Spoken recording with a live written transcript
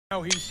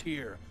Now he's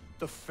here,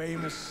 the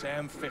famous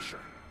Sam Fisher,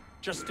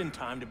 just in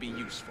time to be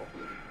useful.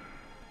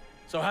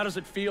 So how does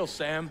it feel,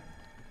 Sam?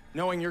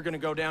 Knowing you're gonna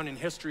go down in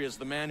history as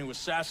the man who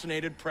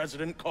assassinated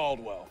President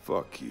Caldwell.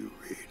 Fuck you,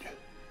 Reed.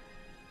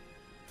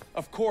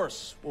 Of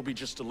course, we'll be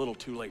just a little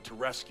too late to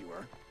rescue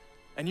her.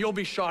 And you'll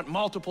be shot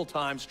multiple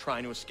times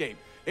trying to escape.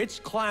 It's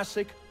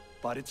classic,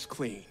 but it's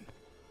clean.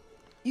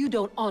 You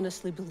don't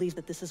honestly believe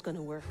that this is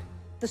gonna work.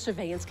 The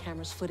surveillance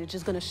cameras footage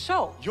is gonna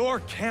show. Your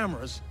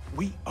cameras,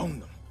 we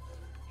own them.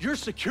 Your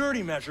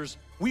security measures,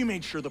 we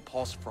made sure the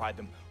Pulse fried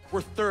them.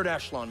 We're third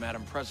echelon,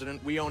 Madam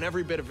President. We own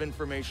every bit of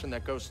information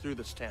that goes through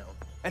this town.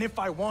 And if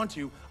I want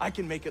to, I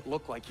can make it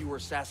look like you were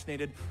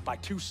assassinated by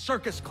 2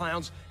 circus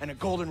clowns and a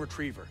golden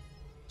retriever.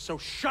 So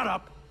shut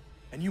up,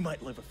 and you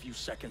might live a few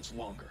seconds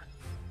longer.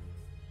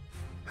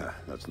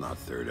 That's not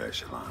third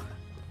echelon.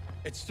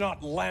 It's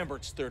not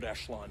Lambert's third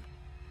echelon.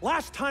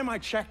 Last time I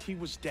checked, he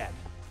was dead.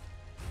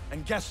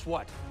 And guess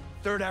what?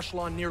 Third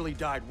echelon nearly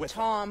died with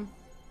him. Tom.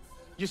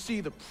 You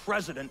see, the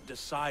president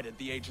decided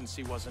the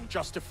agency wasn't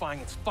justifying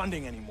its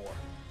funding anymore.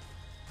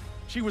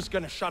 She was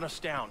gonna shut us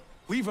down,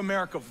 leave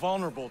America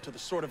vulnerable to the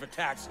sort of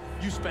attacks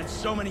you spent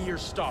so many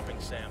years stopping,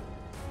 Sam.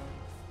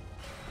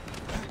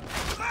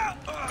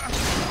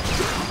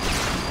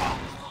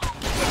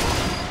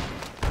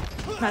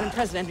 Madam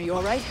President, are you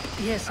all right?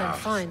 Yes, I'm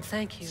fine,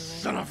 thank you.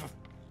 Son of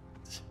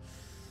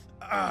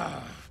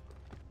a...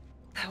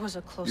 That was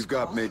a close You've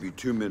call. got maybe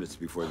 2 minutes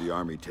before the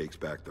army takes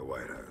back the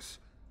White House.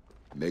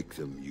 Make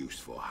them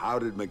useful. How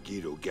did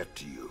Megiddo get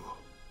to you?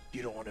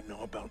 You don't want to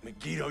know about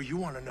Megiddo, you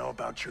want to know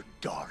about your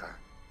daughter.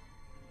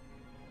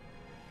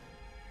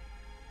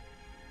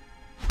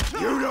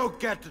 You don't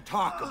get to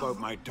talk about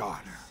my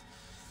daughter.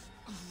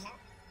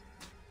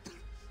 You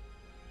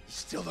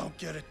still don't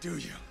get it, do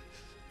you?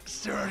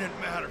 Sarah didn't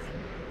matter.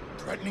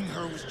 Threatening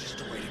her was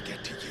just a way to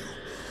get to you.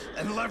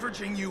 And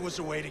leveraging you was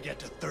a way to get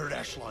to third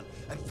echelon.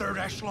 And third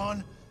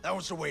echelon, that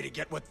was a way to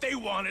get what they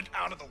wanted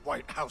out of the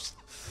White House.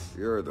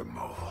 You're the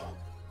mole.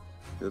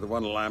 You're the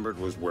one Lambert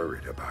was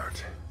worried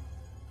about.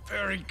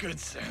 Very good,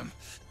 Sam.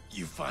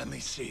 You finally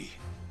see.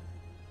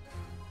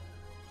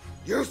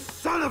 You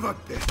son of a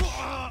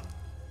bitch!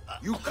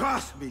 You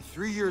cost me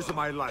 3 years of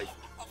my life.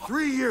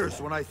 3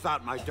 years when I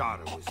thought my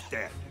daughter was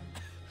dead.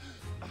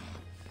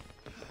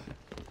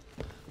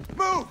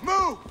 Move!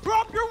 Move!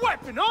 Drop your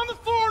weapon on the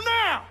floor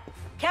now!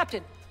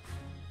 Captain,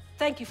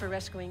 thank you for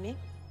rescuing me.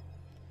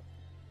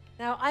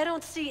 Now, I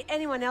don't see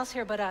anyone else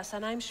here but us,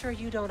 and I'm sure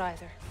you don't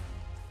either.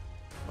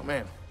 Oh,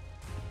 man.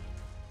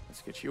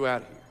 Let's get you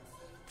out of here.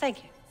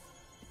 Thank you.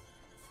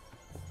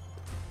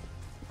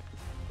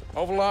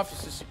 Oval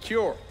Office is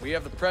secure. We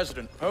have the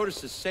President.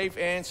 POTUS is safe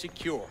and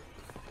secure.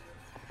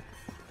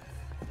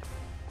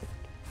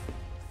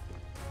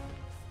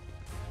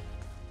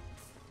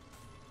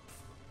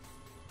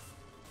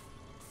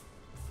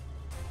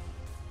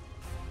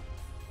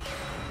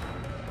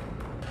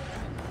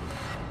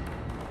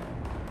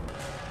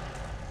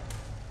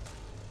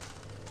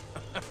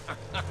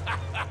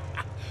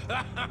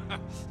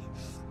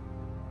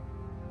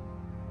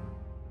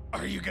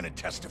 Are you gonna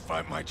testify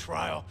at my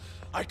trial?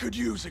 I could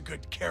use a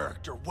good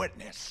character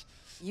witness.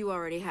 You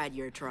already had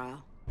your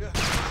trial.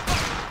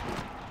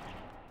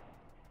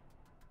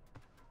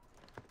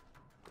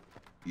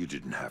 You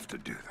didn't have to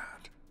do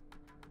that.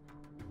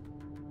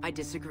 I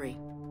disagree.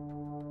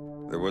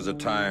 There was a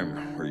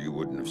time where you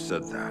wouldn't have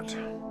said that.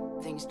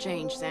 Things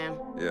change, Sam.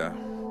 Yeah,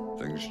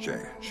 things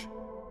change.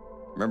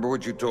 Remember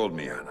what you told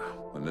me, Anna?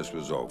 When this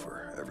was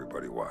over,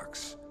 everybody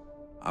walks.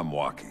 I'm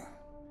walking.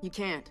 You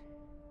can't.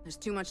 There's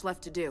too much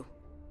left to do.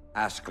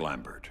 Ask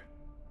Lambert.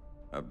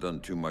 I've done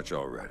too much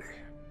already.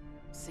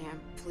 Sam,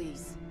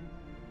 please.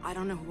 I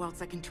don't know who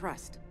else I can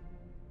trust.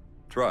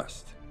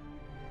 Trust?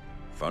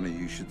 Funny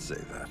you should say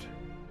that.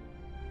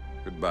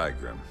 Goodbye,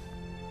 Grim.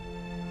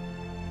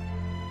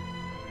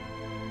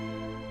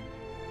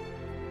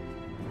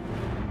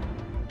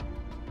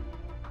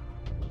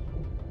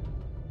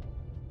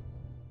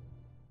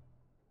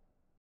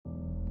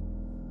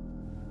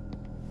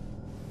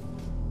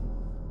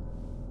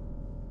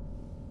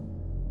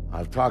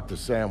 I've talked to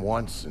Sam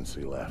once since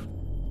he left.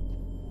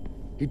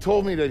 He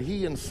told me that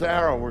he and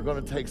Sarah were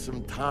gonna take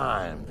some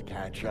time to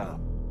catch up.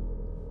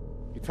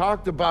 He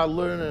talked about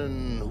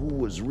learning who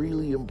was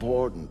really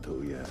important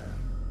to you,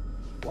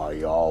 why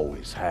you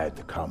always had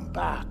to come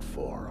back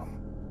for him.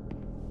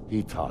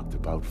 He talked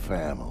about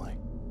family.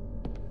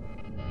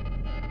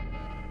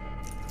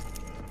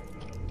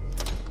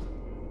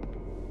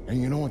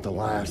 And you know what the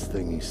last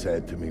thing he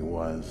said to me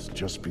was,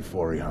 just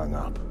before he hung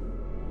up?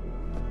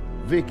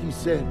 Vic, he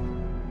said,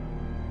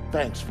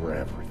 thanks for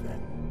everything.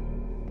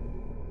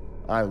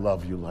 I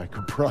love you like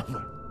a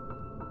brother.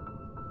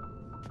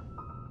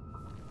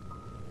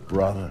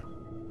 Brother.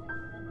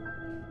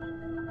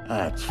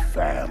 That's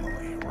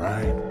family,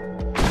 right?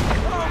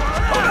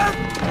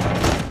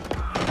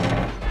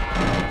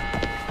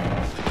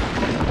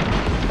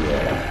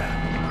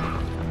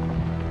 Yeah.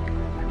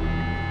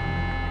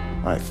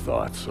 I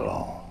thought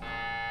so.